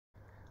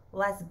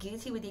What's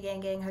Gucci with you,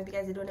 gang? Hope you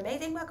guys are doing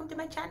amazing. Welcome to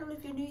my channel.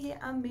 If you're new here,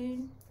 I'm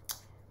Moon.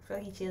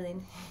 Froggy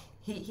chilling.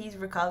 He's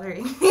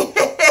recovering.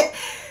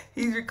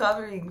 He's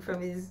recovering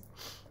from his,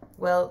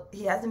 well,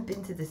 he hasn't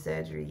been to the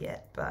surgery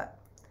yet, but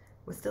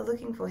we're still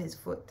looking for his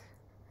foot.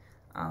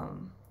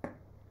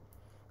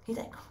 He's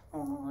like,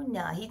 oh,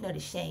 nah, he's not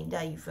ashamed,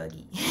 are you,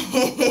 Froggy?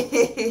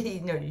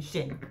 He's not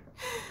ashamed.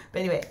 But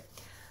anyway,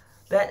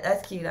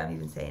 that's cute. I'm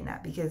even saying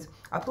that because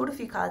I pulled a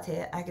few cards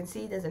here. I can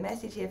see there's a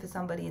message here for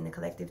somebody in the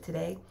collective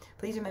today.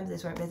 Please remember,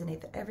 this won't resonate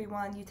for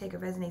everyone. You take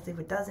it resonates if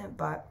it doesn't.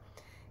 But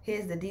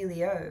here's the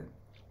dealio.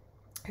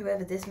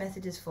 Whoever this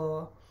message is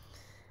for,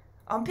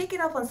 I'm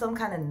picking up on some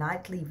kind of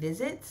nightly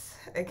visits.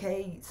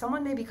 Okay,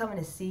 someone may be coming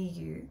to see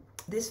you.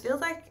 This feels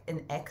like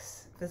an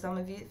ex for some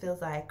of you. It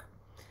feels like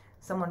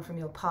someone from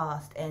your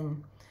past,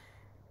 and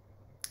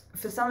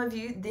for some of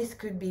you, this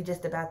could be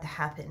just about to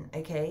happen.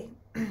 Okay,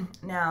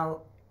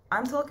 now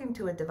I'm talking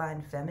to a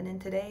divine feminine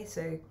today,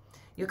 so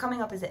you're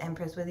coming up as an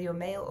empress, whether you're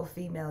male or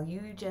female.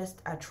 You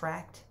just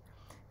attract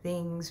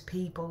things,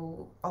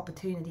 people,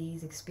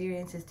 opportunities,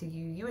 experiences to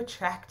you. You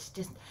attract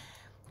just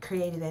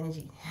creative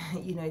energy,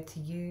 you know, to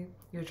you.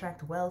 You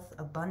attract wealth,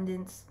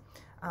 abundance.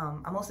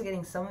 I'm also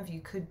getting some of you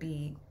could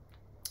be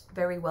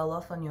very well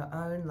off on your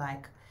own,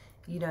 like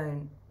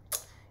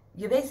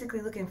you're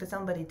basically looking for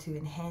somebody to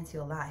enhance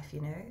your life,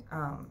 you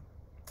know.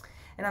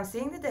 And I'm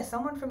seeing that there's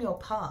someone from your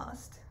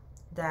past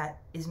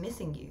that is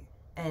missing you,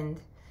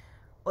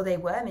 or they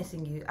were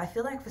missing you. I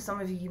feel like for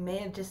some of you, you may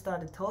have just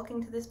started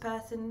talking to this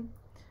person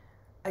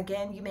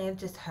again. You may have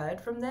just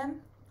heard from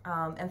them,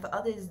 and for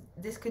others,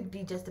 this could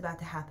be just about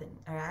to happen.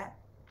 All right,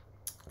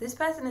 this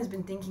person has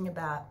been thinking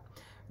about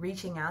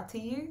reaching out to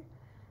you.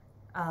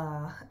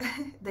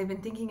 They've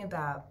been thinking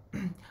about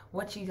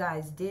what you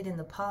guys did in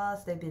the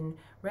past. They've been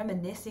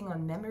reminiscing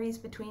on memories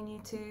between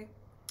you two.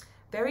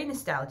 Very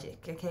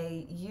nostalgic.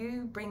 Okay,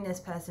 you bring this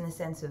person a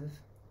sense of,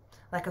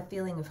 like, a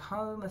feeling of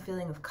home, a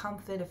feeling of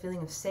comfort, a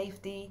feeling of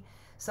safety.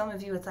 Some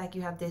of you, it's like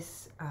you have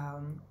this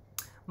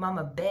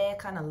mama bear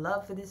kind of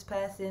love for this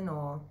person,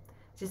 or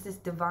just this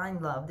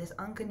divine love, this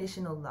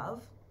unconditional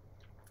love.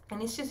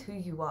 And it's just who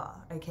you are,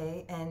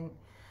 okay? And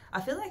I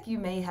feel like you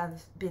may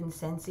have been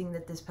sensing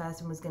that this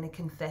person was going to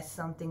confess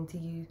something to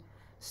you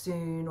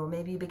soon, or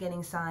maybe you're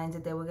getting signs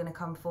that they were going to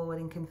come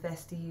forward and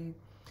confess to you.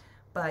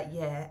 But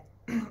yeah,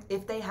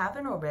 if they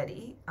haven't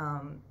already,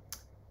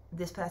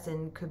 this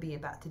person could be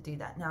about to do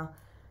that. Now,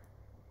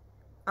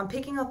 I'm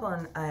picking up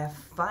on a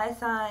fire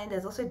sign.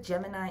 There's also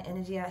Gemini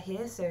energy out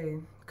here,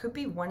 so could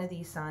be one of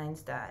these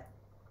signs that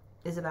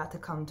is about to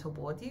come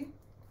toward you.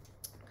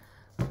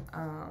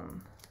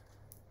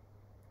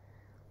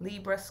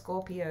 Libra,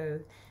 Scorpio,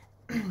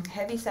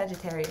 heavy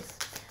Sagittarius.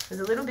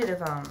 There's a little bit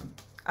of,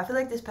 I feel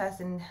like this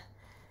person,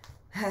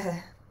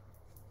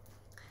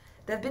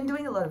 they've been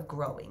doing a lot of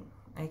growing,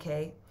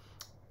 okay?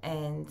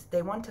 And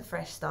they want a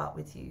fresh start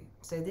with you.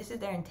 So this is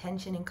their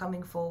intention in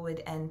coming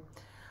forward. And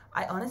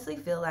I honestly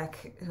feel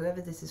like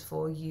whoever this is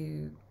for,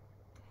 you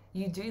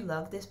do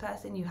love this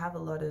person. You have a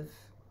lot of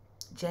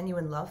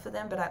genuine love for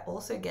them. But I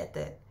also get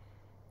that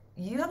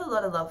you have a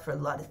lot of love for a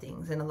lot of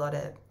things and a lot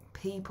of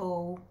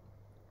people.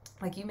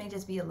 Like, you may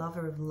just be a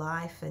lover of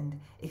life and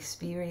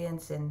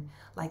experience and,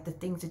 like, the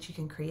things that you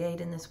can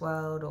create in this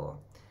world, or,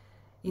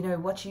 you know,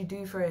 what you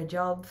do for a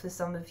job for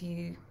some of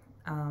you.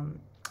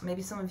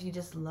 Maybe some of you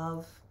just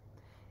love,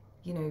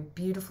 you know,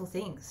 beautiful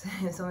things.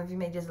 Some of you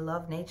may just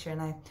love nature.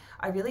 And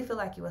I really feel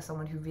like you are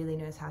someone who really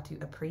knows how to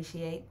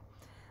appreciate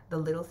the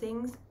little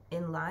things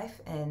in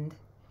life. And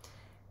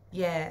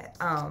yeah,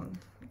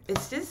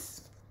 it's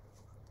just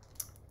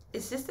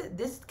that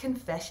this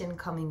confession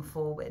coming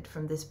forward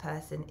from this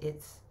person,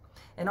 it's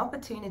an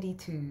opportunity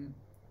to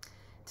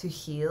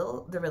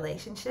heal the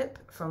relationship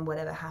from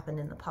whatever happened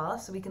in the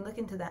past. So we can look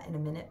into that in a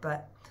minute.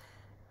 But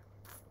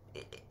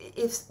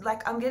if,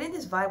 like, I'm getting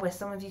this vibe where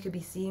some of you could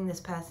be seeing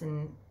this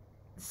person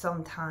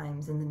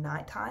sometimes in the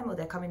nighttime, or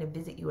they're coming to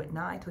visit you at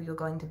night, or you're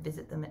going to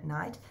visit them at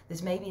night.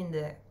 This may be in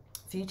the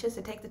future,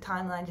 so take the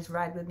timeline, just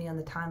ride with me on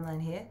the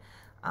timeline here.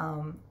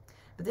 But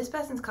this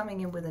person's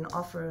coming in with an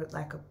offer,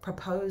 like a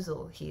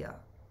proposal here.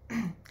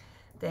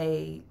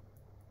 They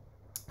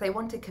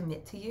want to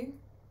commit to you.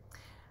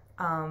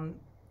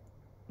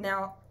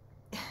 Now,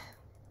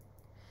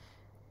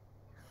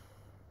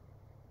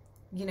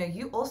 you know,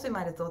 you also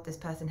might have thought this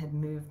person had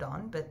moved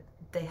on, but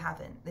they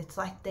haven't. It's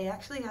like they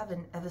actually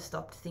haven't ever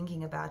stopped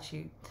thinking about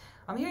you.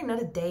 I'm hearing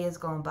not a day has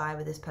gone by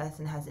where this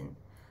person hasn't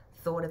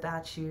thought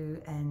about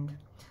you and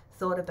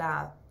thought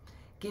about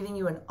giving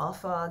you an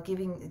offer,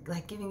 giving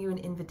you an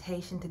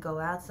invitation to go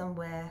out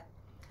somewhere.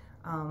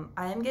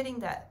 I am getting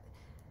that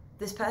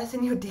this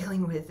person you're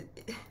dealing with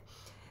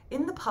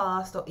in the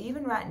past, or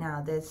even right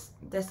now, there's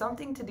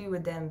something to do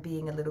with them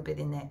being a little bit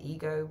in their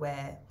ego,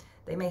 where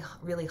they may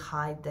really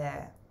hide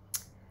their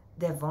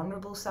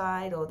vulnerable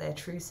side or their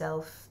true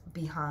self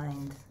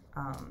behind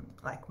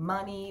like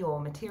money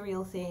or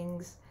material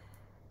things.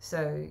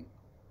 So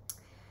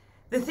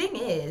the thing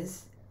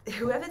is,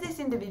 whoever this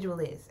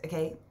individual is,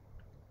 okay,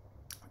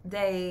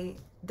 they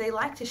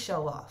like to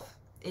show off.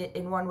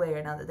 in one way or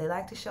another. They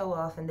like to show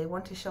off, and they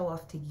want to show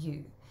off to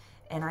you.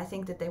 And I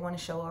think that they want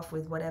to show off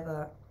with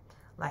whatever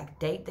like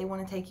date they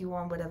want to take you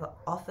on, whatever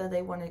offer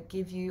they want to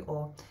give you.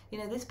 Or, you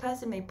know, this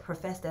person may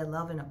profess their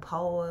love in a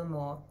poem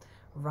or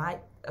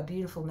write a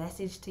beautiful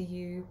message to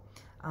you,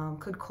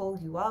 could call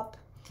you up.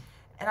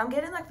 And I'm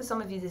getting like for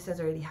some of you this has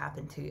already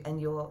happened to,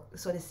 and you're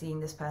sort of seeing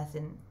this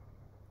person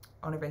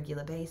on a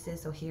regular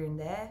basis or here and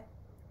there.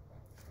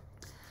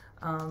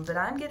 But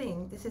I'm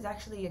getting, this is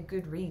actually a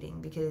good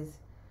reading, because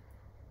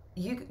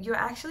you're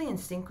actually in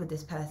sync with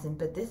this person,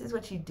 but this is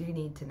what you do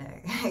need to know,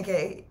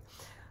 okay?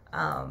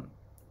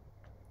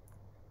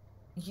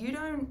 You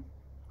don't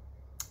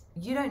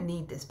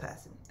need this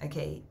person,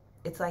 okay?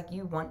 It's like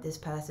you want this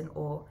person,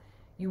 or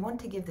you want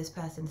to give this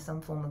person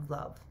some form of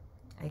love,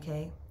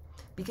 okay?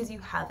 Because you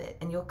have it,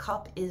 and your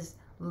cup is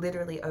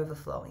literally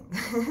overflowing.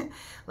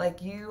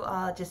 Like you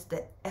are just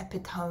the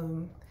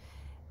epitome,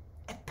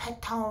 I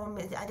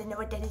don't know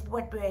what that is,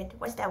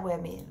 what's that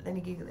word mean? Let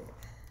me Google it.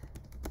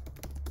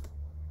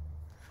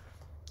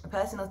 A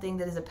personal thing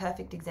that is a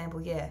perfect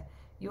example, yeah.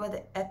 You are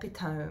the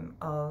epitome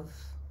of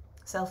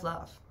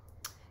self-love,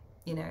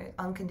 you know,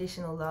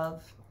 unconditional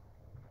love.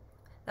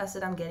 That's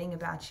what I'm getting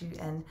about you.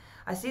 And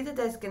I see that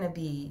there's going to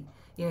be,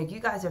 you know, you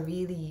guys are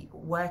really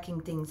working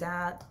things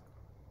out.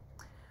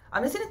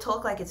 I'm just going to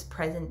talk like it's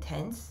present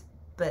tense,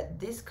 but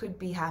this could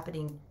be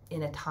happening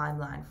in a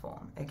timeline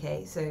form,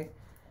 okay? So,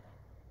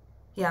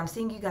 yeah, I'm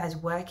seeing you guys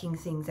working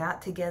things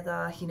out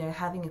together, you know,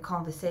 having a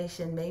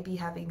conversation, maybe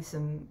having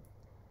some,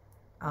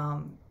 I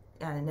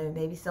don't know,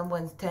 maybe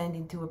someone's turned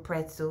into a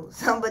pretzel,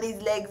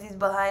 somebody's legs is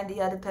behind the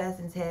other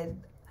person's head.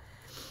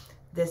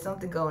 There's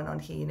something going on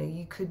here, you know,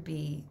 you could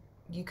be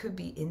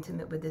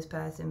intimate with this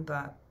person,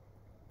 but,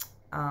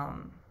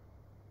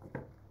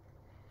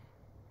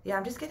 yeah,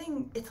 I'm just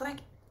getting, it's like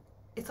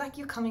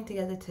you're coming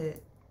together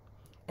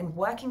and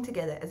working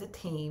together as a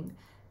team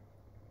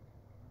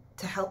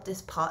to help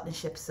this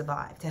partnership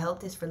survive, to help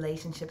this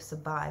relationship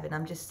survive. And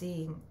I'm just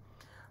seeing,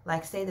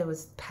 like, say there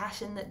was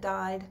passion that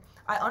died.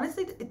 I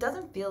honestly, it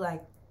doesn't feel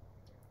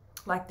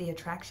like the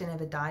attraction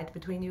ever died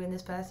between you and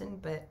this person,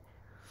 but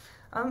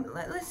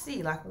let's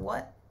see, like,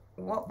 what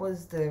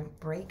was the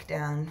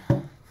breakdown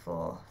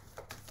for?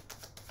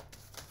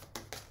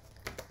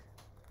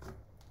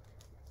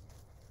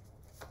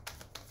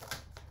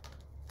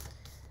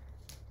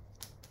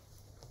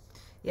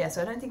 Yeah,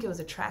 so I don't think it was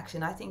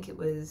attraction. I think it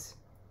was,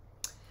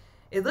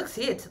 it looks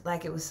here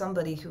like it was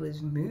somebody who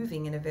was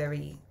moving in a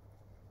very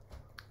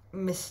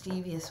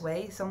mischievous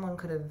way. Someone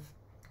could have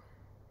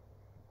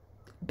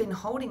been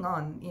holding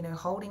on, you know,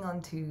 holding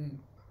on to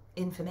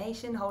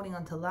information, holding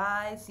on to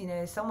lies, you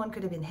know. Someone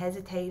could have been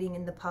hesitating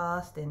in the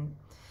past. And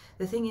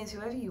the thing is,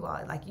 whoever you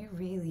are, like, you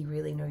really,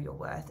 really know your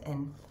worth.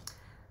 And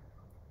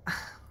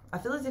I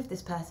feel as if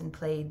this person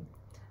played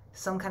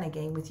some kind of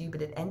game with you,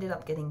 but it ended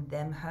up getting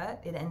them hurt.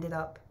 It ended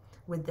up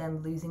with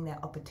them losing their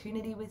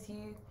opportunity with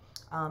you.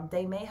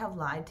 They may have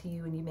lied to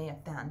you and you may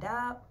have found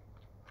out.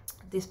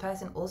 This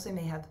person also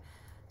may have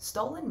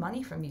stolen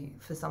money from you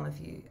for some of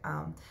you,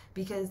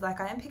 because, like,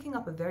 I am picking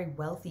up a very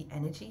wealthy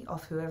energy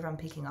off whoever I'm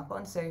picking up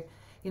on. So,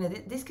 you know,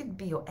 this could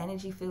be your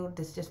energy field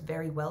that's just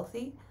very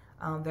wealthy,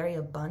 very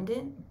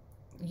abundant.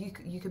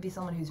 You could be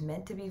someone who's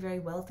meant to be very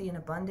wealthy and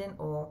abundant,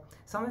 or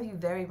some of you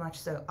very much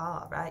so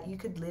are, right? You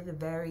could live a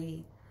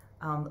very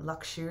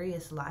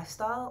luxurious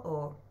lifestyle,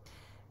 or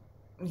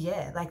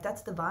yeah, like,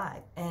 that's the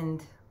vibe.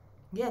 And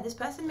yeah, this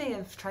person may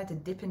have tried to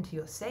dip into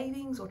your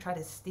savings or try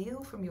to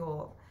steal from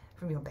your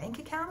bank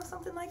account or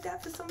something like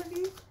that for some of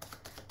you.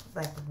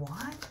 Like,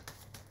 what?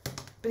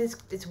 But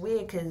it's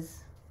weird, because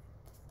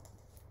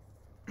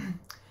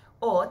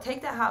or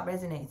take that how it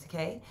resonates,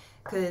 okay?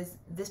 Because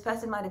this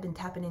person might have been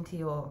tapping into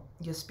your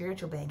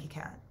spiritual bank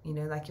account, you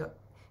know, like your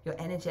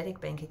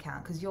energetic bank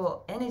account, because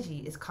your energy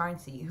is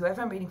currency.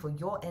 Whoever I'm reading for,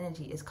 your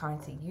energy is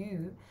currency.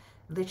 You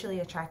literally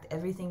attract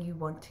everything you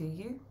want to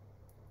you.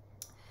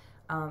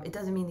 It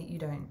doesn't mean that you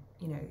don't,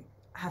 you know,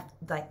 have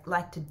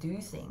like to do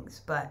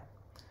things, but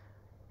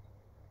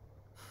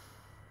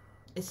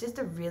it's just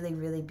a really,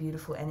 really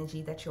beautiful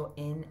energy that you're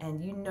in,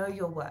 and you know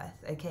your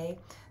worth, okay?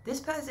 This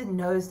person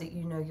knows that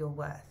you know your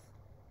worth,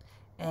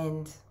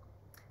 and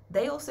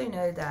they also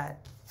know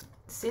that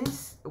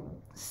since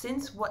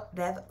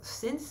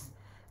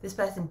this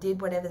person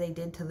did whatever they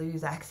did to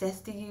lose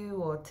access to you,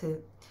 or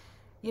to,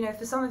 you know,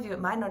 for some of you, it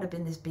might not have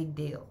been this big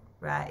deal,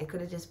 right? It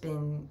could have just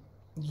been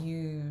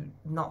you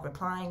not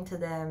replying to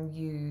them,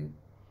 you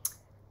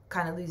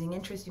kind of losing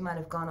interest. You might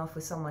have gone off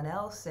with someone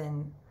else,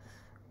 and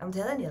I'm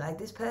telling you, like,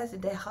 this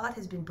person, their heart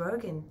has been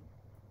broken.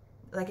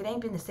 Like, it ain't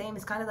been the same.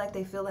 It's kind of like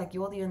they feel like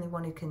you're the only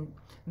one who can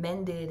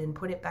mend it and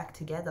put it back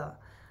together.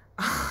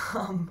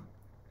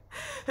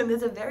 And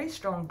there's a very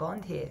strong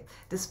bond here,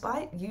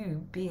 despite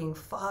you being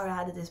far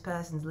out of this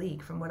person's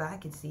league from what I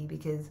could see,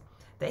 because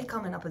they're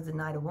coming up as the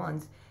Knight of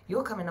Wands,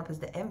 you're coming up as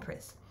the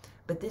Empress.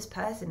 But this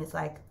person, it's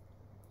like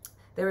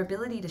their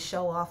ability to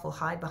show off or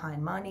hide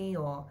behind money,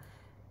 or,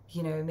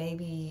 you know,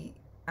 maybe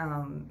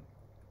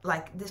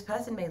like, this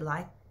person may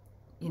like,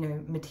 you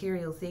know,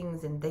 material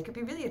things, and they could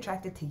be really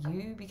attracted to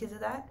you because of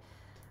that.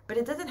 But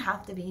it doesn't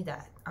have to be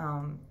that.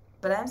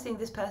 But I'm seeing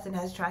this person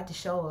has tried to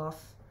show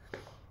off,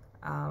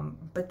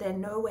 but they're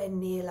nowhere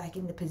near like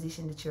in the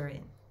position that you're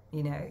in,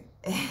 you know.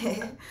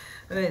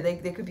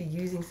 they could be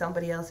using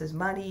somebody else's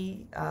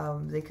money.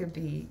 They could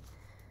be,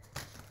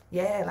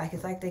 yeah, like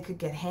it's like they could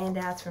get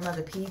handouts from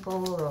other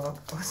people or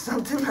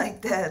something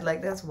like that.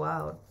 Like that's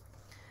wild.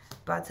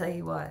 But I'll tell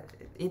you what,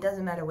 it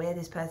doesn't matter where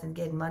this person's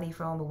getting money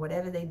from or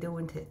whatever they're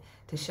doing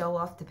to show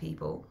off to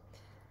people.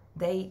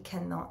 They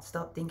cannot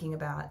stop thinking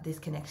about this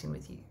connection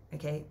with you,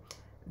 okay?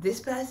 This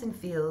person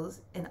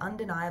feels an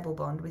undeniable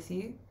bond with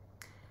you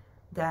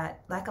that,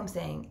 like I'm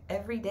saying,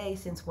 every day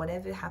since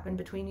whatever happened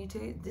between you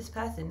two, this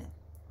person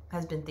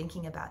has been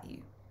thinking about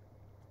you.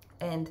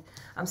 And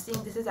I'm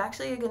seeing this is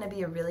actually going to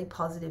be a really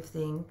positive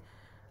thing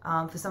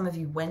for some of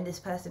you when this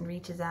person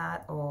reaches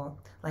out, or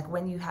like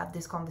when you have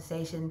this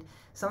conversation.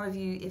 Some of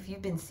you, if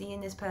you've been seeing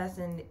this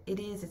person,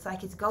 it's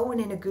like it's going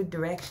in a good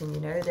direction,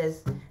 you know.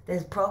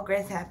 There's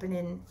progress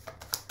happening.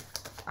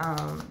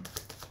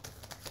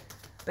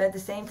 But at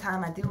the same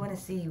time, I do want to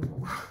see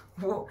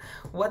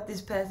what this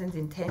person's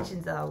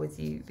intentions are with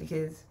you,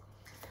 because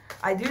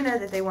I do know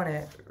that they want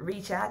to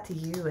reach out to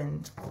you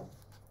and,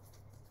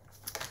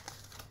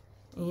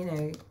 you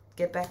know,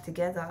 get back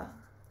together.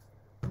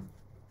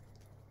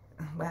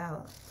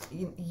 Wow,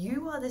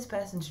 you are this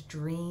person's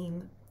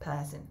dream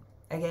person,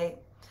 okay?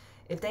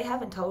 If they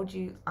haven't told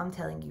you, I'm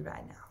telling you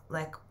right now,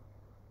 like,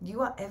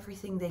 you are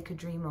everything they could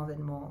dream of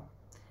and more.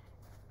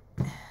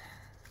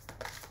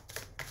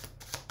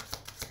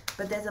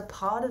 But there's a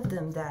part of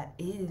them that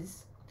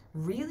is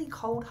really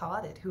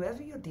cold-hearted,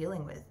 whoever you're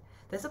dealing with.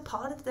 There's a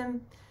part of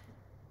them,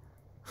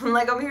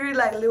 like I'm hearing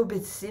like a little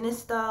bit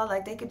sinister,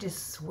 like they could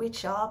just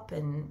switch up,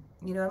 and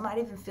you know, it might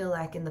even feel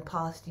like in the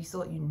past you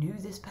thought you knew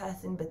this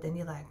person, but then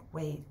you're like,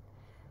 wait,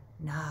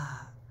 nah,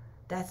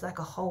 that's like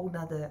a whole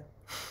nother,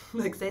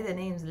 like say their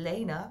name's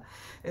Lena,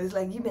 it was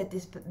like you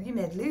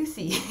met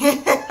Lucy.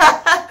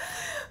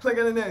 Like I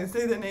don't know,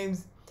 say their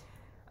name's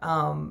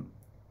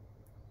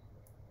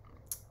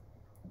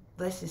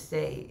let's just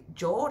say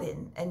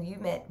Jordan, and you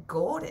met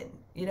Gordon,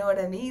 you know what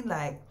I mean?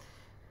 Like,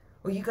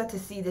 or you got to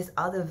see this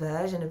other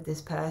version of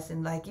this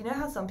person. Like, you know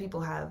how some people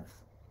have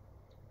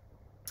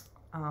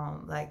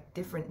like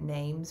different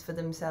names for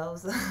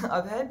themselves?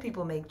 I've heard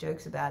people make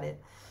jokes about it.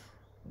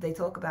 They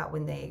talk about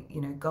when they, you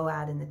know, go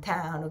out in the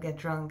town or get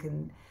drunk,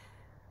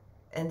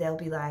 and they'll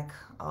be like,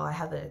 oh, I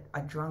have a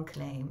drunk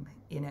name,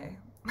 you know,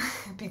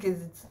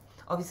 because it's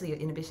obviously your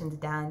inhibitions are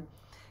down,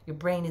 your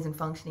brain isn't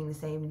functioning the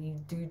same, and you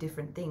do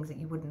different things that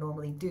you wouldn't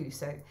normally do.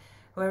 So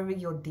whoever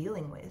you're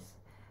dealing with,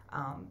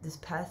 this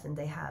person,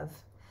 they have,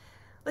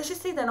 let's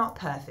just say they're not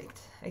perfect,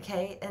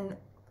 okay? And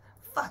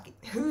fuck it,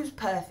 who's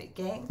perfect,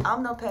 gang?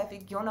 I'm not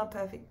perfect, you're not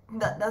perfect,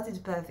 nothing's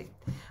perfect.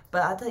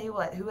 But I'll tell you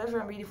what,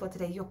 whoever I'm reading for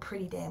today, you're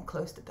pretty damn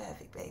close to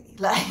perfect, baby.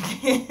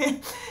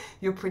 Like,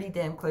 you're pretty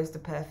damn close to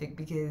perfect,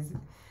 because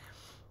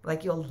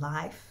like your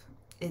life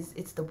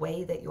it's the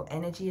way that your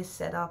energy is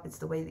set up, it's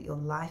the way that your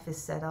life is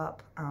set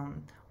up.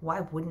 Why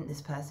wouldn't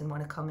this person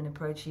want to come and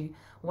approach you?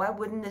 Why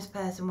wouldn't this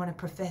person want to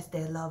profess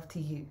their love to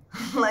you?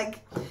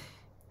 Like,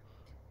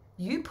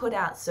 you put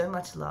out so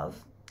much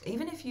love.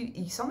 Even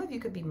if some of you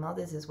could be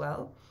mothers as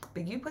well,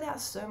 but you put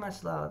out so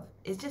much love.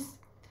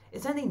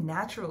 It's only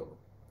natural.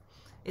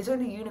 It's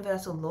only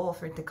universal law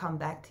for it to come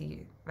back to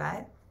you,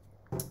 right?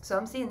 So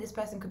I'm seeing this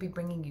person could be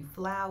bringing you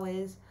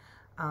flowers.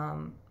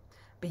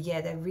 But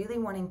yeah, they're really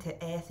wanting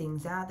to air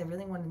things out. They're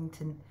really wanting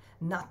to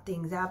nut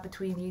things out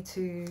between you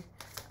two.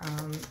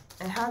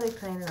 And how are they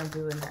planning on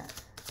doing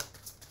that?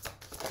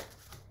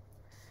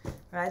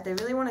 Right? They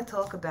really want to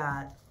talk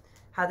about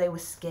how they were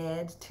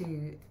scared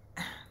to...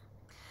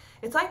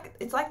 It's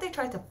like they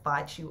tried to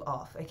fight you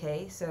off,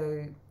 okay?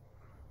 So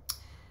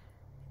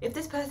if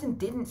this person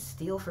didn't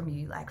steal from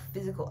you like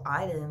physical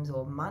items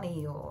or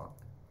money or,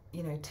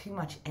 you know, too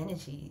much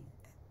energy,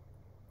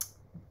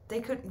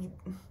 they could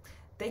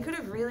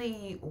have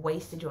really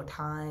wasted your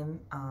time,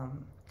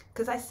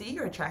 because I see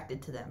you're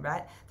attracted to them,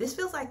 right? This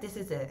feels like this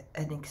is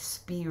an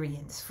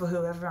experience for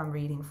whoever I'm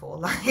reading for.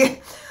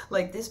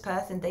 Like this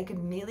person, they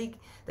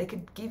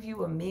could give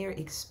you a mere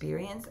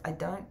experience. I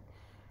don't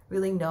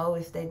really know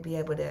if they'd be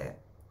able to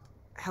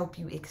help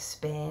you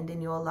expand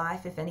in your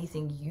life. If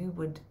anything,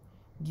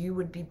 you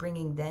would be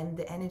bringing them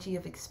the energy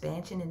of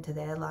expansion into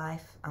their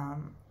life.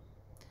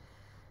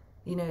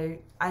 You know,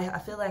 I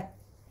feel like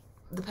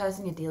the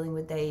person you're dealing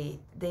with,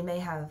 they may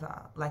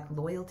have like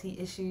loyalty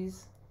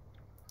issues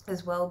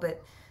as well,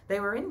 but they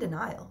were in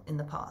denial in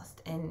the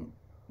past, and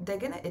they're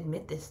going to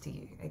admit this to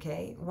you,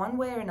 okay? One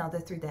way or another,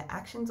 through their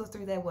actions or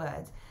through their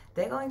words,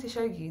 they're going to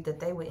show you that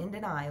they were in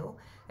denial,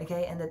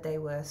 okay, and that they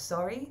were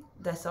sorry.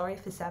 They're sorry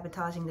for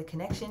sabotaging the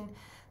connection.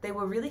 They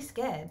were really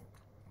scared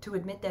to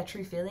admit their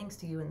true feelings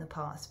to you in the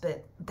past,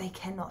 but they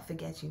cannot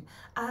forget you.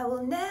 I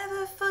will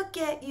never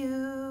forget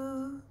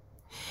you.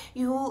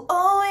 You'll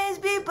always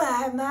be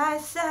by my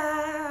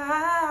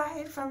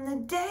side from the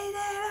day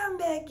that I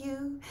met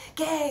you.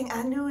 Gang,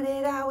 I knew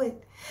that I would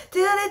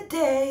till the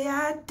day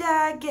I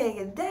die. Gang,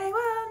 and they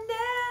will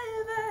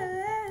never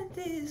let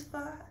this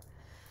far.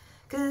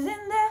 'Cause in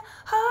their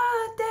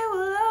heart they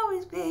will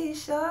always be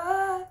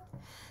sure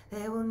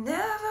they will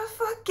never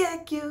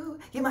forget you.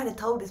 You might have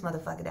told this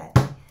motherfucker that.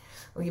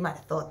 Or you might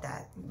have thought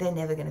that. They're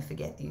never gonna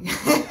forget you.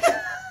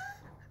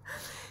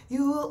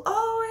 You will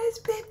always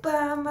be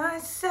by my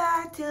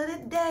side till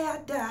the day I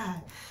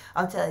die.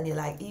 I'm telling you,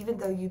 like, even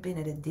though you've been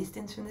at a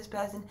distance from this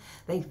person,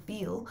 they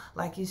feel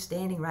like you're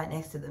standing right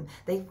next to them.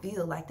 They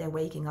feel like they're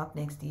waking up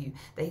next to you.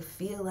 They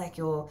feel like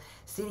you're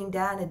sitting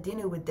down at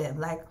dinner with them.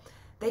 Like,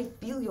 they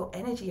feel your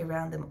energy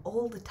around them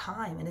all the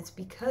time. And it's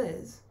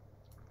because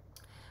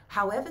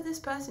however this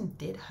person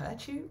did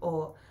hurt you,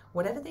 or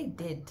whatever they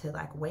did to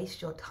like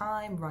waste your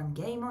time, run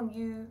game on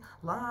you,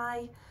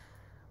 lie,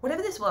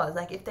 whatever this was,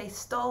 like if they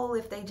stole,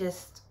 if they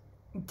just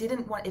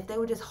didn't want, if they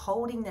were just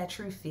holding their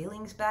true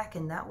feelings back,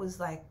 and that was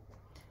like,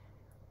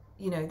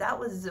 you know, that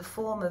was a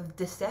form of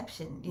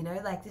deception, you know,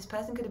 like this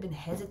person could have been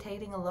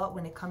hesitating a lot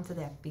when it comes to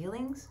their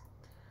feelings.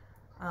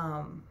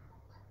 I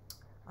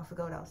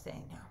forgot what I was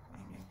saying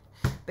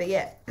now. But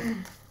yeah,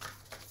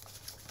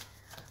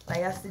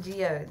 like that's the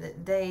Geo,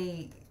 that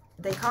they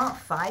can't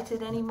fight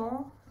it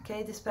anymore.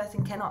 Okay, this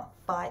person cannot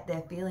fight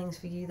their feelings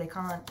for you. They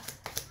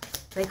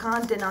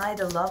can't deny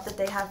the love that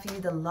they have for you,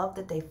 the love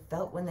that they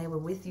felt when they were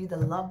with you, the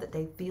love that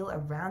they feel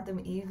around them,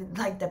 even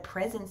like the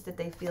presence that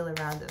they feel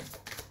around them.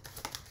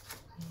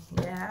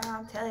 Yeah,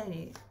 I'm telling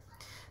you.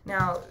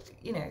 Now,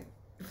 you know,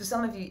 for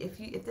some of you,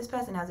 if this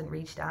person hasn't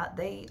reached out,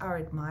 they are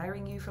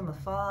admiring you from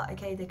afar.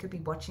 Okay, they could be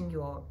watching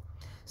your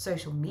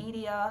social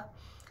media,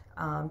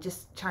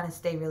 just trying to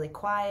stay really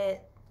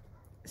quiet,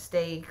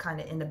 stay kind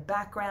of in the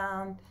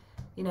background,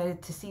 you know,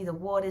 to see the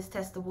waters,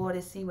 test the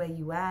waters, see where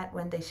you at,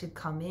 when they should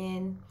come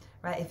in,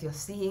 right? If you're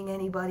seeing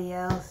anybody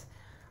else.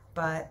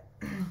 But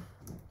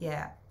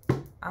yeah,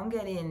 I'm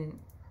getting,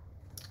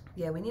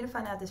 yeah, we need to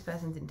find out this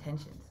person's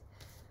intentions.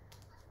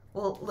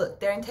 Well, look,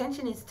 their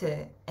intention is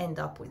to end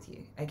up with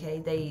you, okay?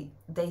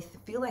 They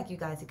feel like you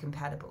guys are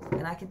compatible.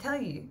 And I can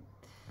tell you,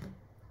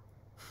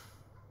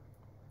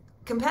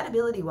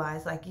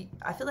 compatibility-wise, like,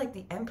 I feel like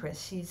the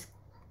Empress, she's,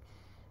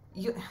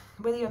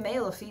 whether you're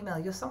male or female,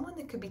 you're someone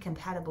that could be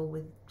compatible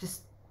with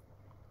just,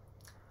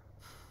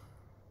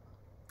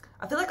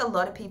 I feel like a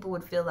lot of people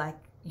would feel like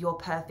you're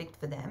perfect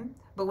for them,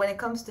 but when it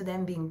comes to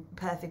them being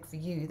perfect for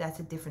you, that's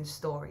a different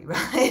story,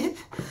 right?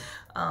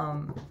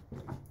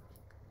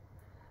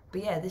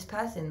 But yeah, this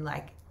person,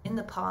 like, in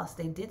the past,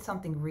 they did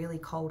something really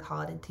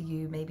cold-hearted to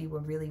you, maybe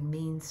were really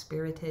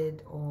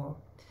mean-spirited or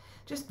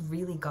just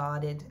really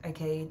guarded,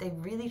 okay? They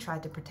really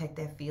tried to protect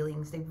their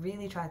feelings. They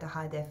really tried to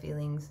hide their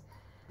feelings.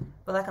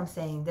 But like I'm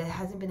saying, there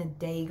hasn't been a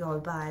day go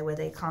by where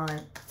they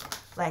can't,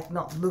 like,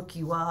 not look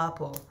you up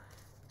or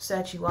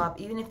search you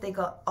up, even if they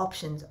got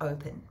options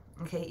open,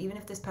 okay? Even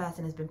if this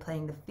person has been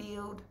playing the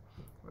field,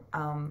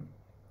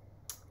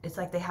 it's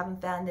like they haven't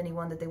found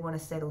anyone that they want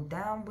to settle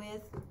down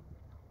with,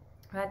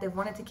 right? They've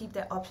wanted to keep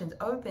their options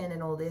open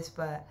and all this,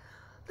 but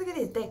look at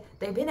this.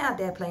 They've been out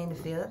there playing the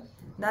field.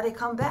 Now they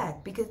come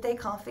back because they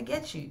can't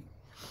forget you,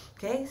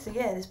 okay? So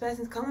yeah, this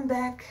person's coming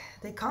back.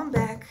 They come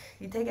back.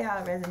 You take it how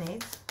it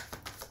resonates.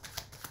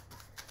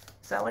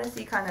 So I want to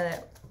see kind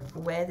of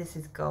where this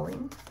is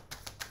going.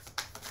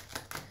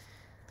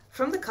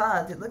 From the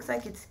cards, it looks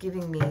like it's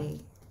giving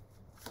me,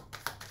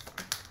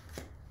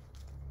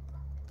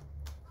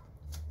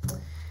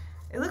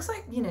 it looks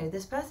like, you know,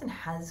 this person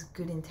has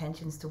good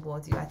intentions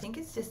towards you. I think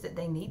it's just that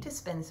they need to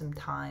spend some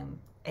time.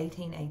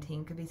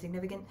 1818 could be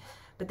significant,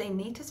 but they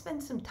need to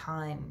spend some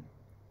time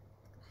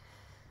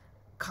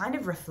kind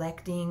of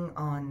reflecting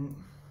on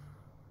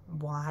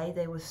why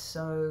they were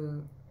so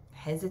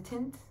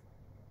hesitant.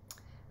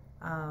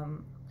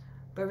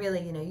 But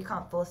really, you know, you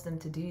can't force them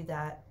to do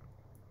that.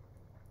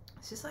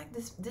 It's just like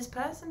this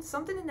person,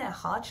 something in their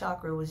heart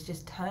chakra was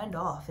just turned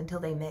off until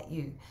they met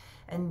you.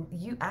 And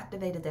you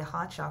activated their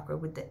heart chakra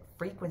with the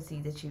frequency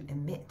that you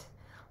emit.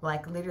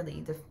 Like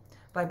literally, the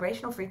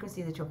vibrational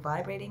frequency that you're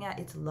vibrating at,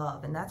 it's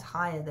love. And that's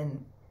higher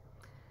than,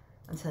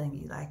 I'm telling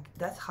you, like,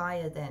 that's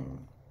higher than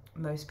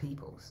most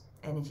people's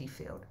energy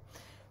field.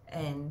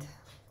 And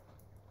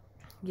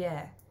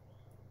yeah,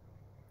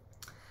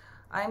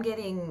 I'm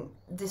getting,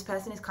 this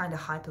person is kind of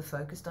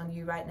hyper-focused on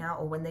you right now,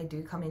 or when they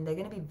do come in, they're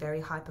going to be very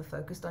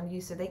hyper-focused on you.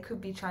 So they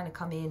could be trying to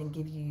come in and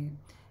give you,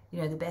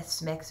 you know, the best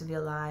smacks of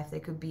your life.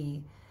 They could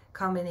be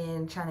coming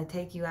in, trying to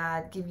take you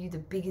out, give you the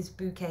biggest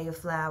bouquet of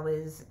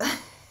flowers,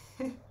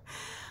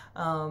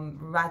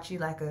 write you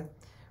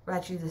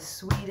the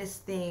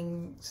sweetest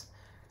things,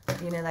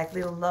 you know, like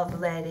little love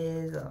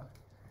letters, or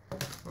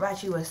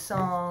write you a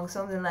song,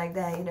 something like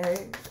that, you know.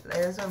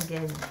 That's what I'm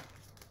getting.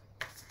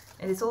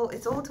 And it's all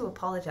to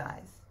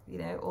apologize, you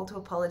know, all to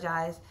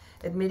apologize,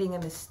 admitting a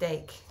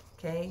mistake,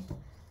 okay?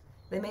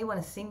 They may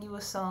want to sing you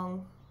a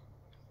song.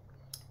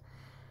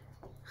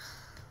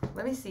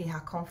 Let me see how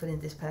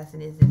confident this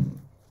person is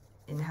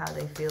in how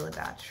they feel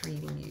about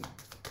treating you.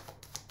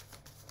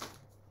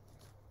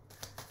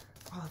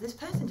 Oh, this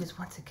person just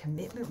wants a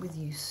commitment with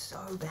you so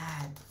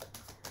bad.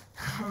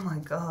 Oh my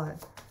God.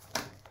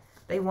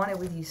 They want it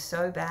with you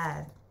so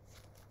bad.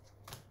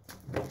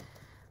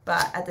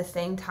 But at the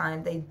same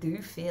time, they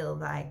do feel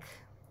like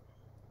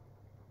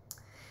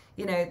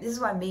you know, this is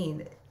what I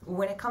mean.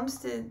 When it comes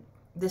to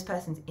this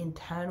person's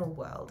internal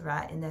world,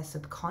 right, in their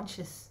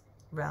subconscious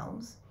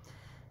realms,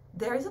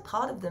 there is a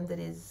part of them that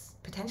is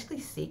potentially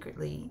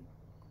secretly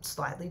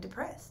slightly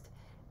depressed.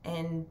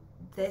 And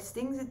there's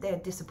things that they're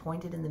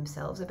disappointed in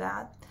themselves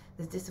about.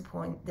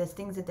 There's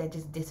things that they're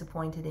just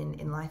disappointed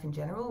in life in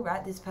general,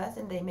 right? This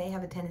person, they may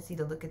have a tendency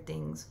to look at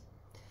things,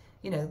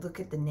 you know, look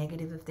at the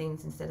negative of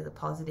things instead of the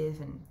positive,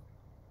 and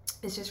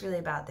it's just really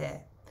about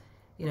their,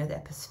 you know, their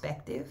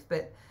perspective.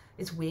 But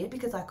it's weird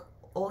because like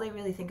all they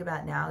really think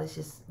about now is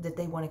just that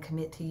they want to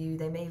commit to you.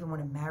 They may even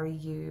want to marry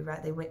you,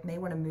 right? They may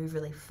want to move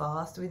really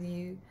fast with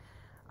you.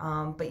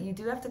 But you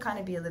do have to kind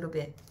of be a little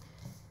bit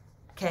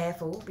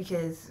careful,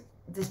 because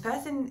this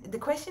person, the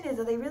question is,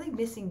 are they really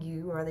missing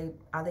you, or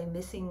are they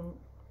missing,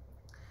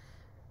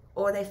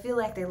 or they feel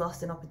like they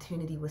lost an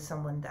opportunity with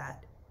someone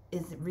that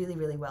is really,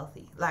 really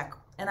wealthy. Like,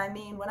 and I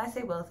mean, when I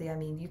say wealthy, I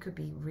mean, you could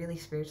be really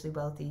spiritually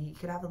wealthy. You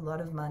could have a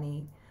lot of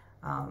money.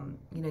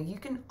 You know, you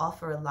can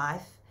offer a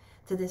life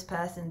to this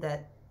person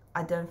that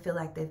I don't feel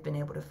like they've been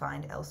able to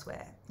find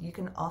elsewhere. You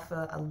can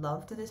offer a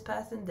love to this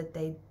person that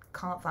they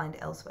can't find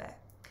elsewhere.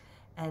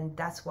 And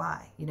that's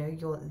why, you know,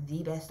 you're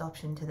the best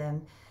option to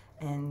them.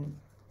 And,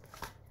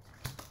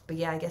 but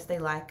yeah, I guess they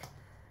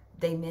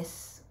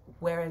miss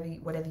whatever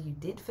you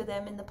did for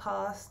them in the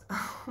past.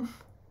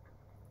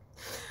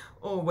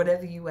 Or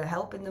whatever you were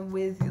helping them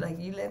with. Like,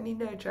 you let me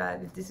know,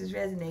 tribe, if this is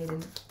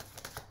resonating.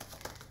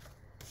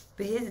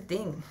 But here's the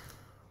thing,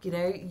 you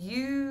know,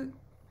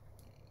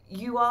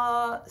 you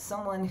are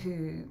someone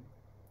who,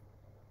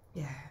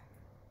 yeah,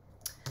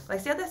 like,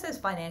 see how that says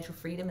financial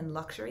freedom and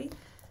luxury?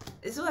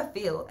 This is what I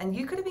feel. And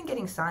you could have been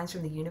getting signs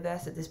from the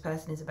universe that this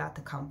person is about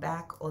to come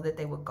back, or that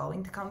they were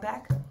going to come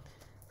back.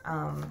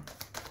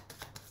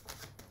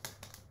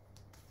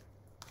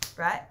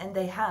 Right? And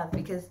they have,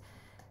 because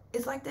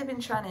it's like they've been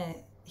trying to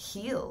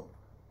heal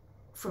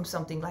from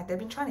something. Like, they've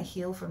been trying to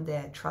heal from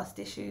their trust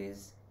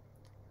issues.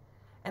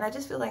 And I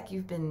just feel like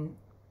you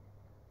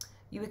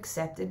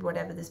accepted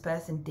whatever this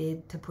person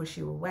did to push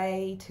you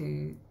away, to,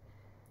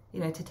 you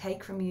know, to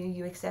take from you.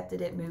 You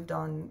accepted it, moved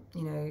on,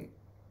 you know,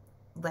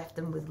 left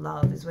them with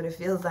love is what it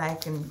feels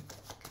like, and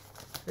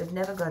they've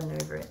never gotten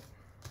over it.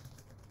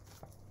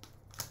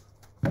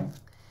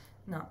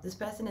 No, this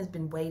person has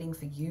been waiting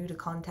for you to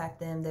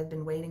contact them. They've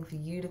been waiting for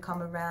you to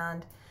come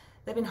around.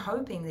 They've been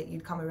hoping that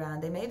you'd come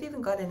around. They may have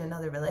even got in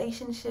another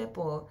relationship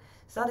or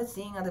started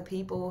seeing other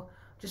people,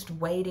 just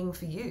waiting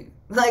for you.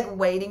 Like,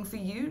 waiting for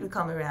you to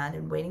come around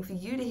and waiting for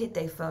you to hit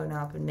their phone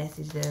up and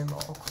message them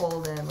or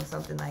call them or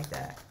something like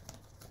that.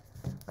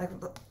 Like,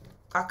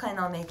 I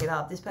cannot make it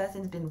up. This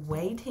person's been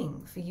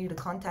waiting for you to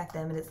contact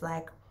them, and it's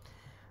like,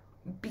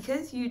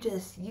 because you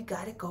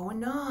got it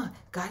going on.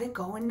 Got it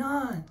going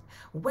on.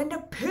 When the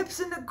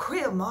pips in the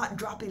crib, Martin,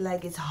 drop it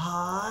like it's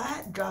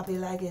hot. Drop it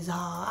like it's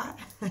hot.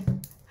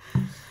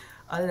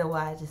 I don't know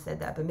why I just said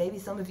that, but maybe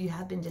some of you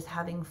have been just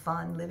having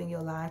fun, living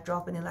your life,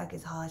 dropping it like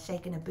it's hot,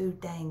 shaking a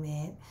boot thing,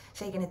 man.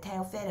 Shaking a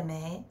tail feather,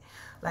 man.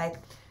 Like,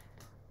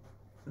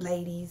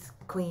 ladies,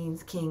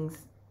 queens, kings,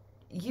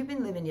 you've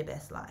been living your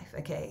best life,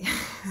 okay?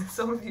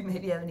 Some of you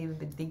maybe haven't even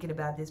been thinking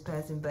about this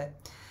person, but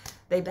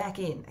they back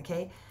in,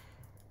 okay?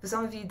 For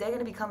some of you, they're going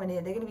to be coming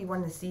in. They're going to be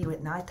wanting to see you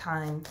at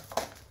nighttime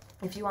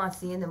if you aren't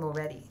seeing them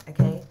already,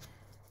 okay?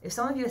 If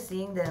some of you are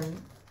seeing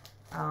them,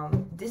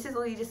 this is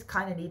all you just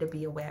kind of need to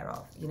be aware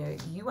of. You know,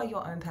 you are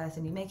your own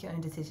person. You make your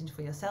own decisions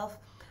for yourself.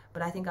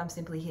 But I think I'm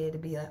simply here to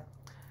be a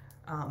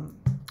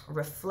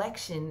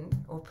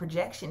reflection or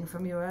projection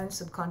from your own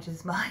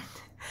subconscious mind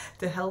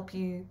to help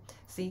you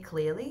see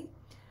clearly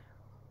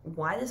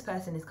why this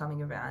person is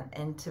coming around,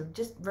 and to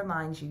just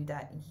remind you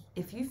that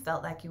if you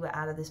felt like you were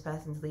out of this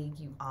person's league,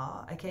 you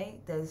are,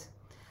 okay? There's,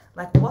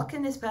 like, what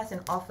can this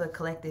person offer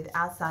collective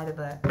outside of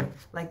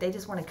like, they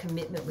just want a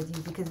commitment with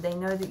you because they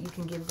know that you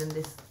can give them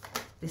this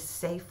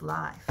safe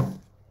life.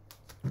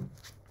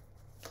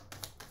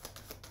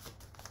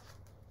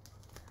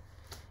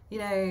 You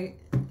know,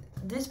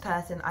 this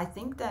person, I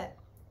think that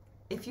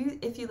if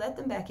you let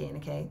them back in,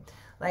 okay,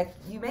 like,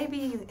 you may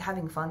be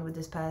having fun with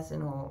this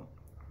person, or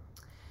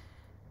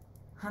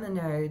I don't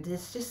know,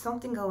 there's just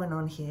something going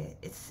on here.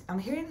 I'm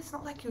hearing it's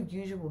not like your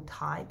usual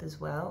type as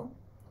well.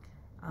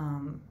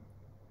 And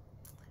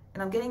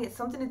I'm getting it's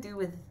something to do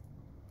with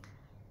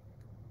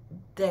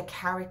their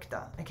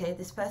character, okay?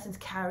 This person's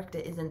character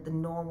isn't the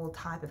normal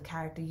type of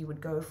character you would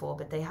go for,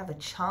 but they have a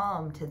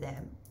charm to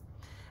them,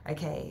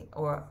 okay?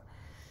 Or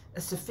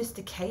a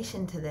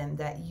sophistication to them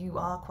that you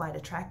are quite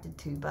attracted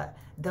to, but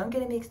don't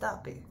get it mixed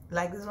up, boo.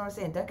 Like, this is what I'm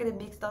saying. Don't get it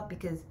mixed up,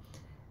 because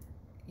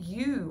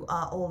you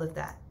are all of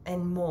that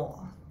and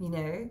more, you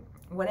know?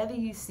 Whatever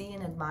you see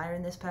and admire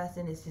in this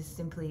person is just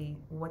simply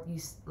what you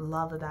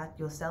love about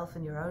yourself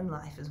and your own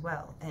life as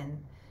well.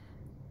 And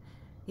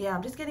yeah,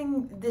 I'm just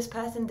getting this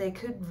person, they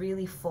could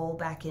really fall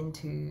back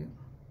into,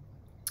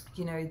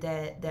 you know,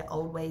 their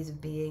old ways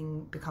of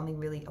being, becoming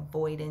really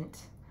avoidant.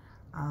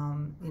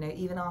 You know,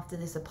 even after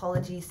this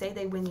apology, say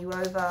they win you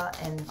over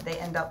and they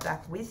end up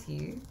back with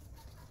you.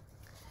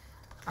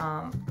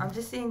 I'm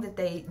just seeing that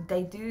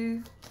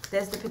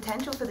there's the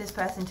potential for this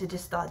person to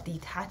just start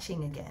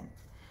detaching again.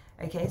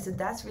 Okay, so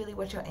that's really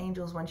what your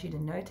angels want you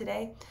to know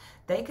today.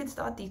 They could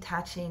start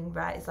detaching,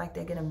 right? It's like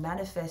they're going to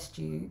manifest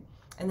you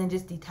and then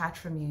just detach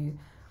from you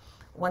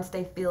once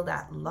they feel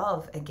that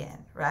love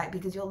again, right?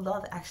 Because your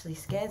love actually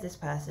scares this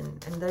person.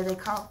 And though they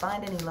can't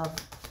find any love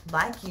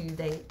like you,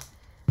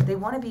 they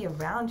want to be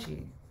around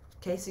you.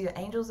 Okay, so your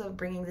angels are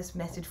bringing this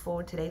message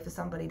forward today for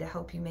somebody to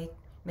help you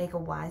make a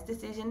wise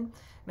decision.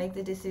 Make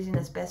the decision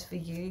that's best for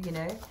you, you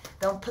know.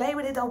 Don't play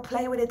with it, don't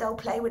play with it, don't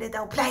play with it,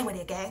 don't play with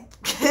it, gang.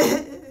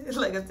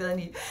 Like I'm telling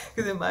you,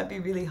 because it might be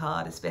really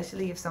hard,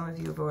 especially if some of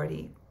you have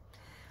already,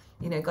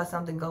 you know, got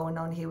something going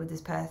on here with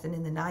this person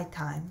in the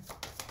nighttime.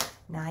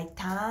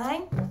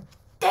 Nighttime,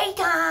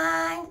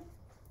 daytime.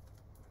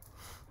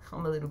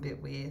 I'm a little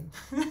bit weird.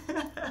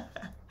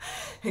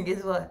 And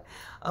guess what?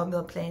 I'm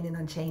not planning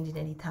on changing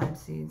anytime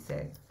soon,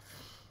 so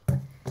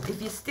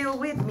if you're still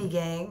with me,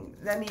 gang,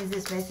 that means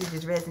this message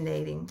is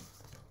resonating.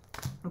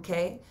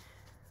 Okay?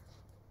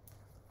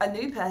 A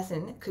new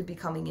person could be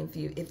coming in for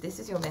you if this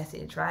is your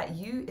message, right?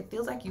 It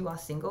feels like you are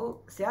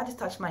single. See, I just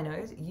touched my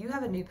nose. You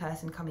have a new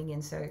person coming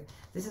in, so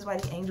this is why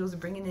the angels are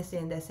bringing this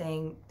in. They're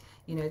saying,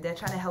 you know, they're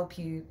trying to help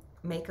you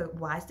make a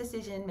wise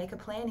decision, make a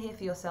plan here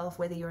for yourself,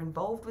 whether you're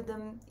involved with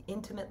them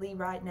intimately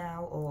right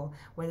now or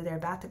whether they're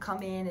about to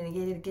come in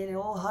and get it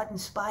all hot and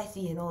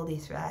spicy and all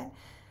this, right?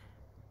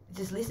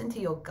 Just listen to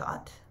your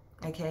gut.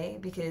 Okay,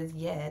 because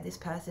yeah, this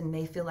person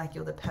may feel like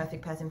you're the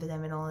perfect person for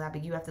them and all that,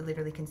 but you have to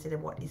literally consider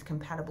what is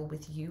compatible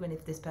with you and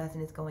if this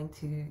person is going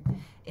to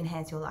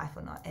enhance your life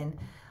or not. And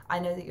I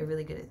know that you're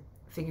really good at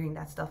figuring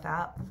that stuff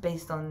out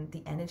based on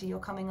the energy you're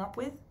coming up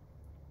with.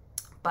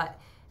 But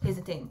here's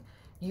the thing,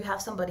 you have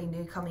somebody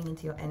new coming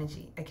into your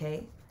energy,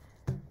 okay?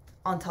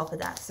 On top of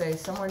that, so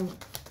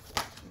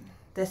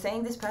they're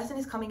saying this person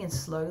is coming in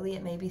slowly.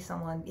 It may be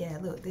someone, yeah,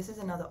 look, this is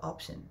another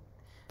option,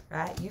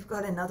 right? You've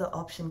got another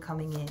option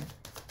coming in.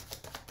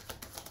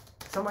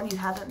 Someone you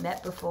haven't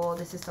met before.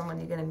 This is someone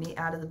you're going to meet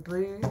out of the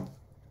blue.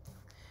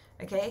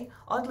 Okay?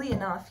 Oddly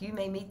enough, you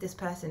may meet this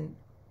person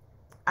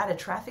at a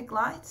traffic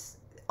lights.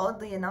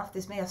 Oddly enough,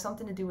 this may have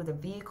something to do with a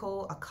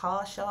vehicle, a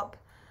car shop.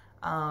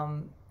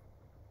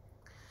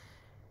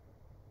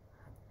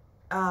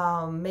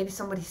 Maybe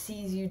somebody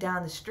sees you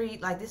down the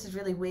street. Like, this is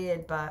really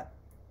weird, but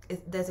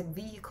there's a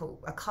vehicle.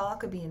 A car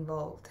could be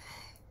involved.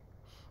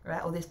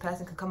 Right? Or this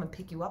person could come and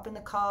pick you up in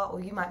the car, or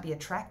you might be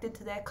attracted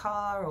to their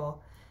car, or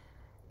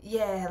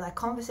yeah, like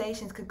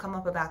conversations could come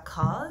up about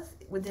cars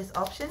with this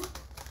option,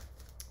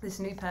 this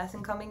new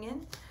person coming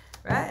in,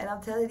 right? And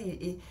I'm telling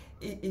you,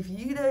 if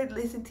you don't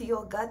listen to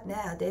your gut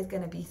now, there's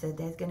gonna be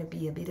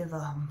a bit of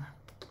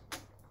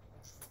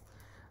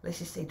let's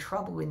just say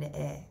trouble in the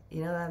air.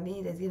 You know what I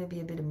mean? There's gonna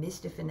be a bit of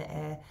mischief in the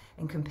air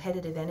and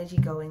competitive energy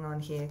going on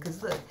here.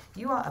 Because look,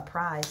 you are a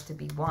prize to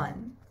be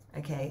won.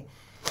 Okay,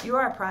 you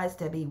are a prize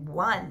to be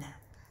won.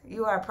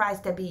 You are a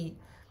prize to be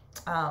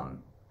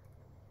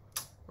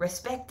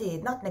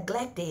respected, not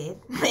neglected.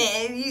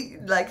 Man,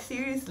 you, like,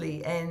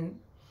 seriously. And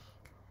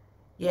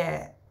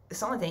yeah,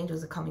 someone's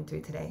angels are coming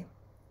through today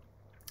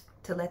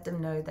to let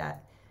them know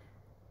that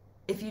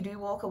if you do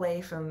walk away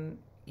from,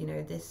 you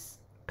know, this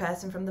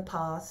person from the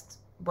past,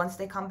 once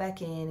they come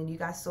back in and you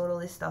guys sort all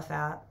this stuff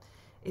out,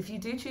 if you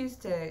do choose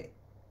to,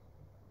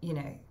 you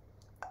know,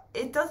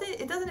 it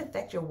doesn't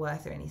affect your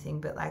worth or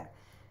anything, but like,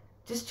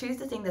 just choose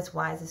the thing that's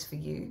wisest for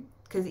you.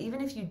 Because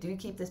even if you do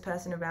keep this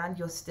person around,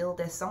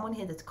 there's someone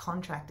here that's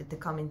contracted to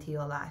come into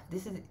your life.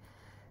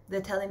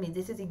 They're telling me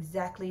this is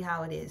exactly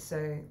how it is.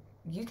 So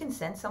you can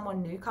sense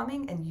someone new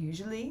coming, and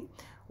usually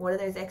what do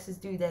those exes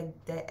do? Their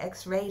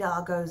ex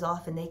radar goes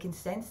off and they can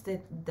sense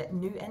that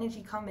new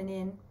energy coming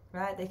in,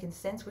 right? They can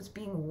sense what's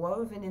being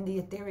woven in the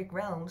etheric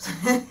realms.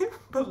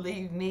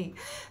 Believe me.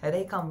 And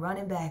they come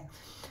running back.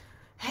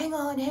 Hang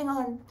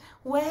on,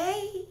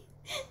 wait.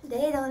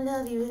 They don't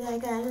love you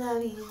like I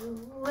love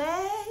you.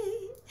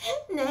 Wait.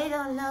 They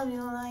don't love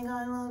you like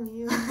I love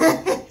you.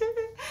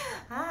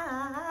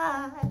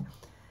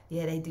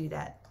 Yeah, they do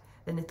that.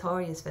 They're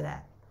notorious for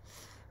that,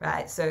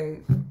 right? So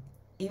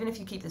even if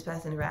you keep this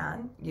person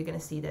around, you're going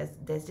to see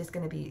there's just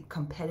going to be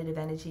competitive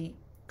energy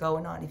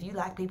going on. If you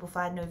like people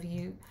fighting over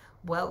you,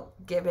 well,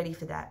 get ready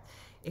for that.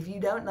 If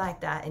you don't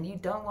like that and you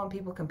don't want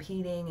people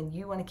competing and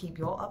you want to keep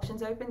your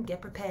options open,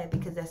 get prepared,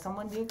 because there's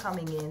someone new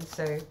coming in.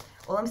 So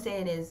all I'm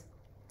saying is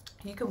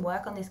you can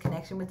work on this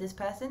connection with this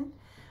person,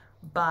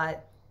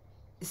 but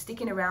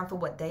sticking around for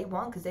what they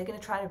want, because they're going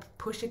to try to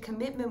push a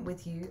commitment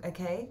with you,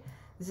 okay?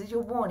 This is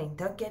your warning.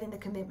 Don't get into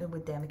commitment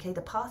with them, okay?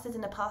 The past is in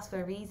the past for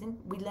a reason.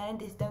 We learned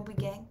this, don't we,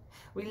 gang?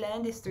 We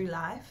learned this through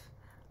life.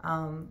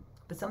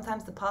 But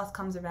sometimes the past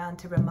comes around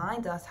to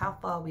remind us how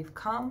far we've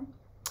come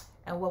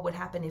and what would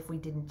happen if we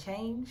didn't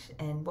change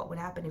and what would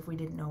happen if we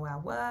didn't know our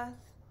worth.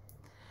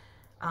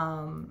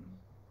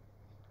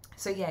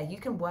 So yeah, you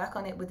can work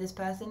on it with this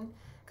person,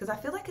 because I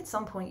feel like at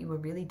some point you were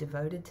really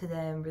devoted to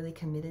them, really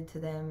committed to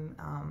them,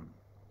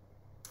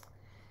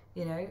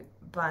 you know,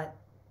 but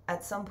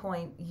at some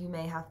point you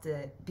may have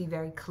to be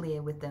very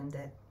clear with them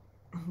that,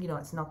 you know,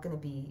 it's not going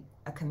to be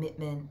a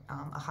commitment,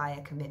 a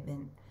higher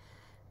commitment.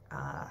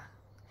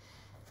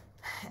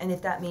 And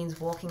if that means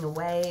walking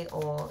away,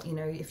 or, you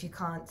know, if you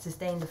can't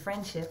sustain the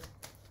friendship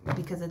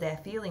because of their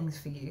feelings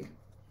for you,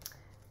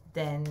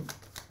 then,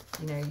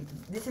 you know,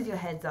 this is your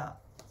heads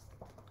up.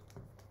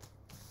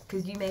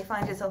 Because you may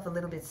find yourself a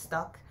little bit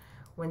stuck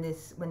when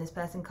this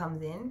person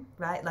comes in,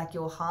 right? Like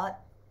your heart,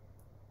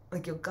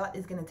 like your gut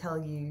is going to tell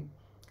you,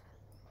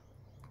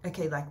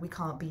 okay, like we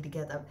can't be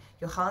together.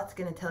 Your heart's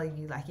going to tell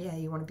you like, yeah,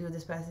 you want to be with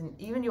this person,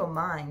 even your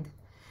mind.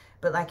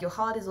 But like your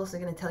heart is also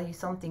going to tell you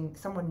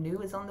someone new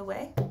is on the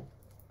way.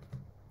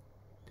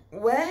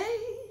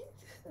 Wait,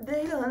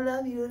 they don't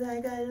love you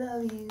like I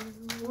love you.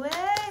 Wait.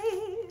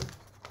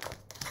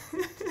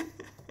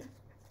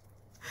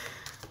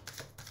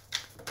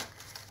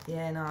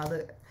 Yeah, no,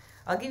 look,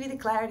 I'll give you the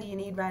clarity you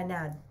need right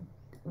now.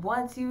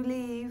 Once you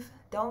leave,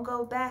 don't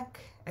go back,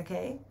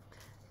 okay?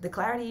 The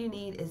clarity you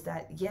need is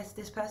that, yes,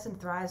 this person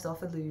thrives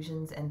off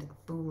illusions and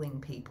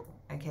fooling people,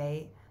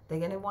 okay? They're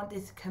going to want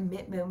this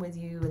commitment with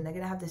you, and they're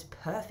going to have this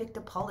perfect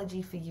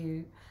apology for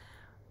you.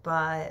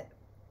 But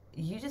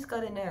you just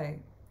got to know,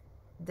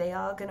 they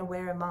are going to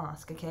wear a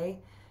mask, okay?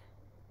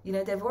 You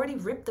know, they've already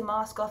ripped the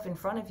mask off in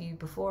front of you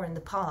before in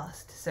the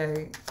past. So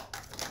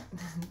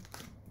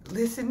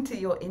listen to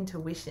your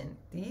intuition.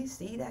 Do you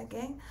see that,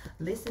 gang?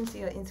 Listen to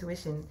your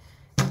intuition.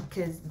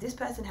 Because this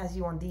person has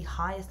you on the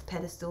highest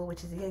pedestal,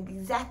 which is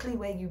exactly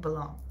where you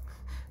belong.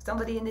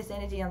 Somebody in this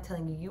energy, I'm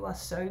telling you, you are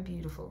so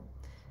beautiful.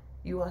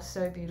 You are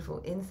so beautiful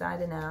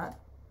inside and out.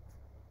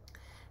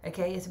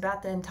 Okay, it's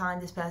about the time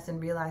this person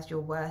realized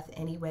your worth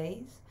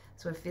anyways.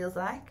 That's what it feels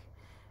like.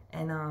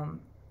 And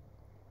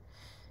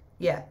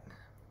yeah,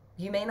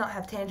 you may not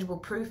have tangible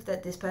proof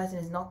that this person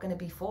is not going to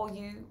be for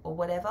you or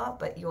whatever,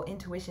 but your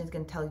intuition is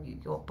going to tell you.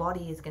 Your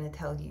body is going to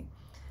tell you.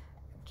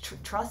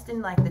 Trust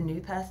in like the new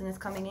person is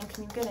coming in.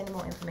 Can you get any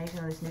more information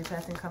on this new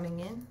person coming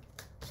in?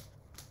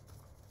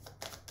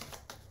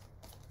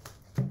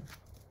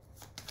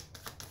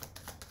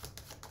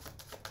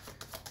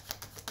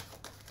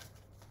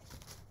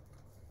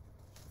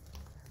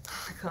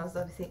 I can't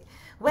stop seeing.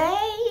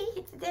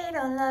 Wait, they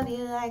don't love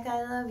you like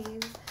I love you.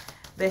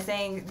 They're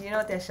saying, you know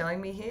what they're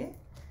showing me here?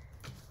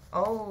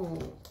 Oh,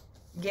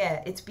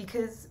 yeah, it's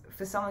because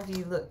for some of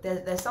you, look,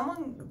 there's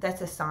someone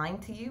that's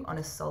assigned to you on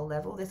a soul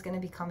level that's going to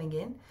be coming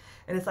in.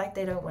 And it's like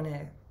they don't want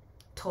to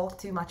talk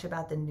too much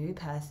about the new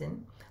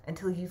person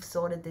until you've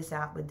sorted this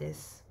out with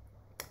this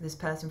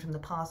person from the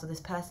past, or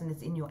this person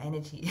that's in your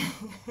energy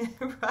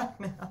right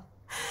now.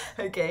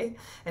 Okay?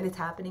 And it's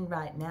happening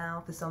right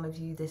now. For some of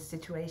you, this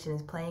situation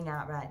is playing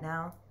out right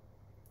now.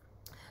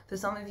 For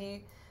some of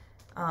you,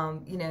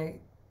 you know,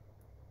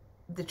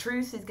 the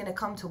truth is going to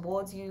come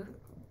towards you,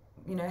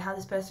 you know, how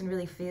this person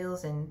really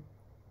feels. And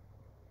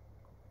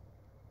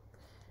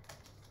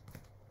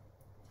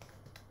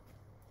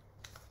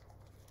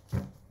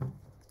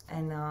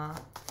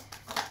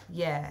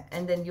yeah,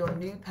 and then your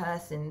new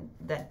person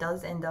that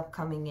does end up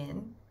coming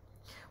in,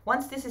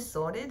 once this is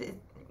sorted,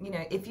 you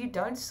know, if you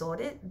don't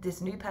sort it,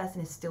 this new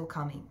person is still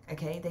coming,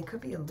 okay? They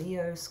could be a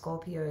Leo,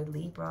 Scorpio,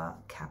 Libra,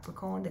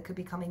 Capricorn that could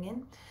be coming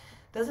in.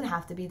 Doesn't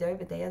have to be though,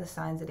 but they are the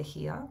signs that are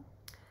here.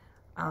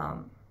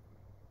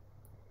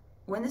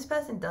 When this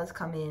person does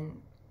come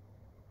in,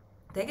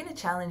 they're going to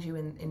challenge you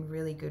in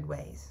really good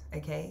ways,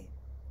 okay?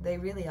 They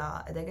really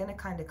are. They're going to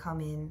kind of come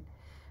in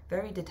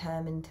very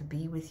determined to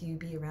be with you,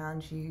 be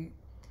around you.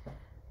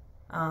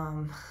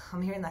 I'm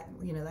hearing that,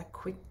 you know, that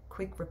quick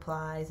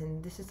replies,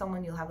 and this is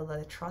someone you'll have a lot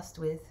of trust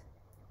with.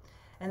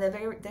 And they're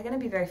going to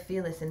be very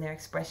fearless in their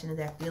expression of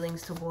their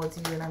feelings towards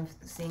you, and I'm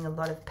seeing a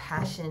lot of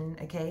passion,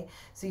 okay?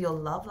 So your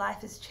love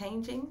life is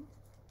changing.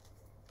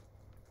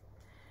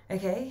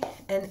 Okay,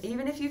 and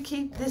even if you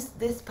keep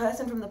this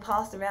person from the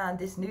past around,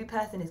 this new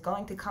person is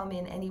going to come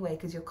in anyway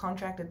because you're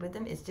contracted with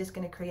them. It's just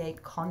going to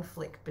create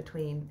conflict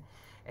between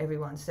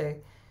everyone. So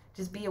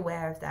just be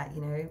aware of that,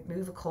 you know,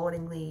 move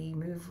accordingly,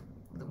 move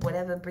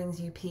whatever brings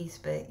you peace.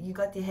 But you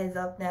got your heads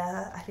up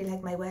now. I feel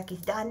like my work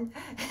is done.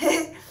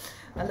 I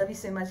love you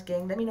so much,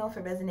 gang. Let me know if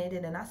it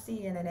resonated, and I'll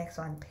see you in the next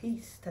one.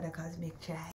 Peace to the cosmic tribe.